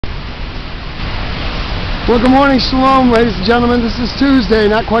Well, good morning, Shalom, ladies and gentlemen. This is Tuesday,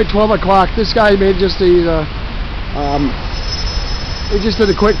 not quite 12 o'clock. This guy made just he just did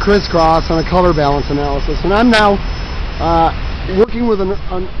a quick crisscross on a color balance analysis, and I'm now working with a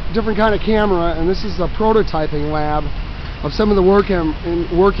different kind of camera, and this is a prototyping lab of some of the work I'm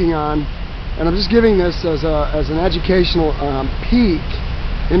working on, and I'm just giving this as an educational peek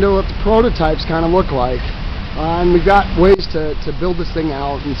into what the prototypes kind of look like, and we've got ways to build this thing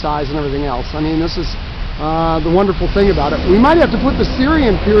out in size and everything else. I mean, this is the wonderful thing about it. We might have to put the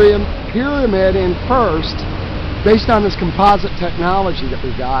Syrian pyramid in first, based on this composite technology that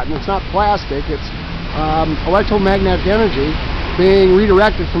we've got, and it's not plastic, it's electromagnetic energy being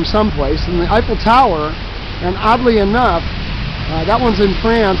redirected from someplace. And the Eiffel Tower, and oddly enough, that one's in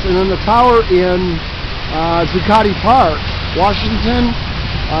France, and then the tower in Zuccotti Park, Washington,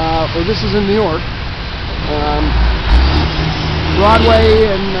 or this is in New York, Broadway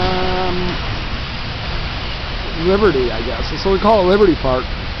and Liberty, I guess. So we call it Liberty Park.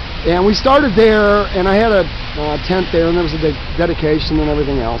 And we started there, and I had a tent there, and there was a dedication and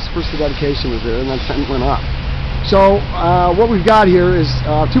everything else. First the dedication was there, and then the tent went up. So what we've got here is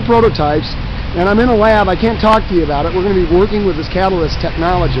two prototypes, and I'm in a lab. I can't talk to you about it. We're going to be working with this catalyst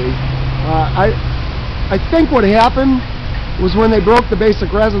technology. I think what happened was when they broke the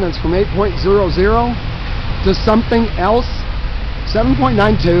basic resonance from 8.00 to something else,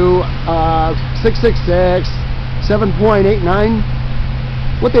 7.92, 666, 7.89.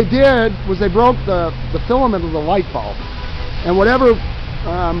 What they did was they broke the filament of the light bulb, and whatever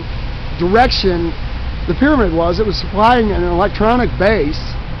direction the pyramid was, it was supplying an electronic base,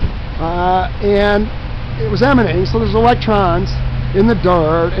 and it was emanating. So there's electrons in the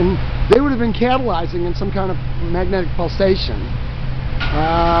dirt, and they would have been catalyzing in some kind of magnetic pulsation,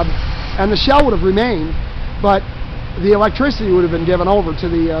 and the shell would have remained, but the electricity would have been given over to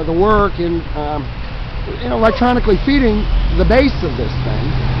the work in electronically feeding the base of this thing,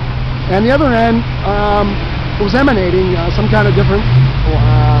 and the other end was emanating some kind of different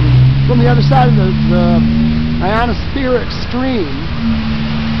from the other side of the ionospheric stream.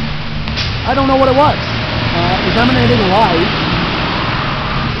 I don't know what it was. It was emanating light,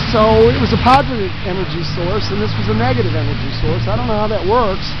 so it was a positive energy source, and this was a negative energy source. I don't know how that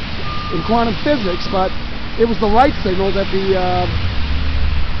works in quantum physics, but it was the light signal that it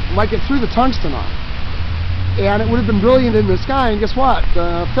threw the tungsten on. And it would have been brilliant in the sky, and guess what?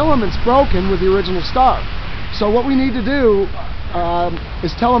 The filament's broken with the original star. So what we need to do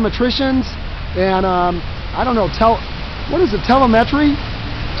is telemetricians and, I don't know, what is it, telemetry?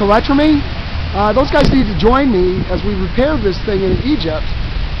 Telemetry? Those guys need to join me as we repair this thing in Egypt.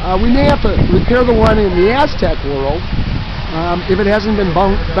 We may have to repair the one in the Aztec world if it hasn't been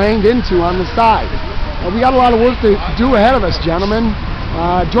banged into on the side. We got a lot of work to do ahead of us, gentlemen.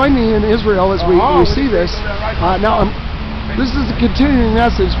 Join me in Israel as we see this. Now, this is a continuing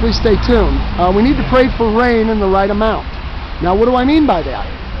message. Please stay tuned. We need to pray for rain in the right amount. Now, what do I mean by that?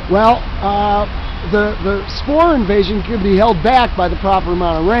 Well, the spore invasion can be held back by the proper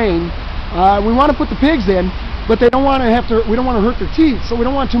amount of rain. We want to put the pigs in, but they don't want to we don't want to hurt their teeth, so we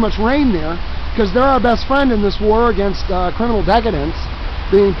don't want too much rain there, because they're our best friend in this war against criminal decadence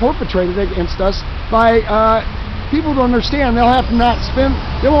being perpetrated against us by people to understand they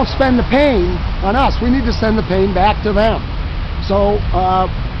won't spend the pain on us. We need to send the pain back to them. So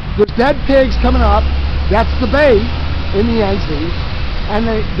there's dead pigs coming up. That's the bait in the NZ. And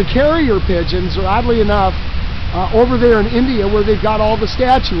the carrier pigeons are, oddly enough, over there in India, where they've got all the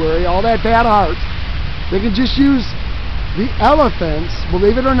statuary, all that bad art. They can just use the elephants,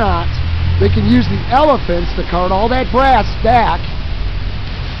 believe it or not. They can use the elephants to cart all that brass back.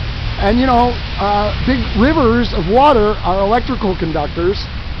 And big rivers of water are electrical conductors,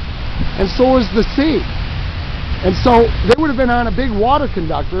 and so is the sea. And so they would have been on a big water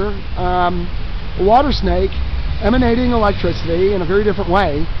conductor, a water snake, emanating electricity in a very different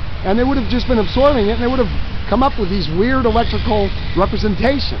way, and they would have just been absorbing it, and they would have come up with these weird electrical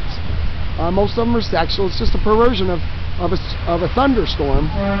representations. Most of them are sexual. It's just a perversion of a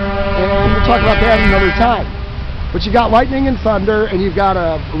thunderstorm, and we'll talk about that another time. But you got lightning and thunder, and you've got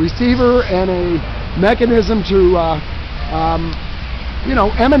a receiver and a mechanism to,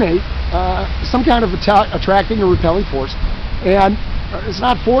 emanate some kind of attracting or repelling force. And it's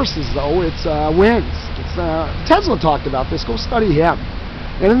not forces, though; it's winds. Tesla talked about this. Go study him.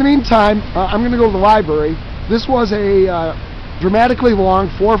 And in the meantime, I'm going to go to the library. This was a dramatically long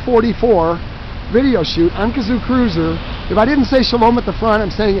 444 video shoot on kazoocruiser. If I didn't say shalom at the front,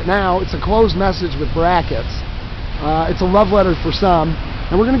 I'm saying it now. It's a closed message with brackets. It's a love letter for some,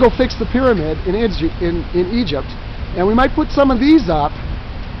 and we're going to go fix the pyramid in Egypt, and we might put some of these up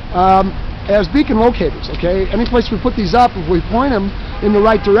as beacon locators, okay? Any place we put these up, if we point them in the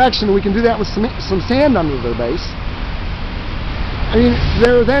right direction, we can do that with some sand under their base. I mean,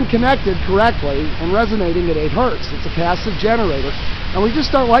 they're then connected correctly and resonating at 8 hertz. It's a passive generator. And we just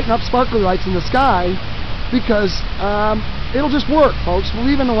start lighting up sparkly lights in the sky because it'll just work, folks.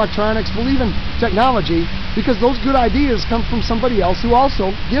 Believe in electronics, believe in technology, because those good ideas come from somebody else who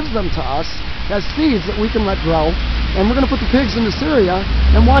also gives them to us as seeds that we can let grow. And we're going to put the pigs into Syria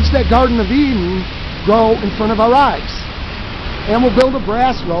and watch that Garden of Eden grow in front of our eyes. And we'll build a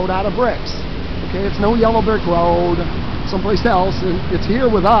brass road out of bricks. Okay, it's no yellow brick road someplace else, and it's here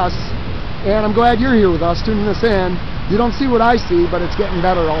with us. And I'm glad you're here with us, tuning us in. You don't see what I see, but it's getting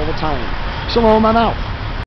better all the time. Shalom, I'm out.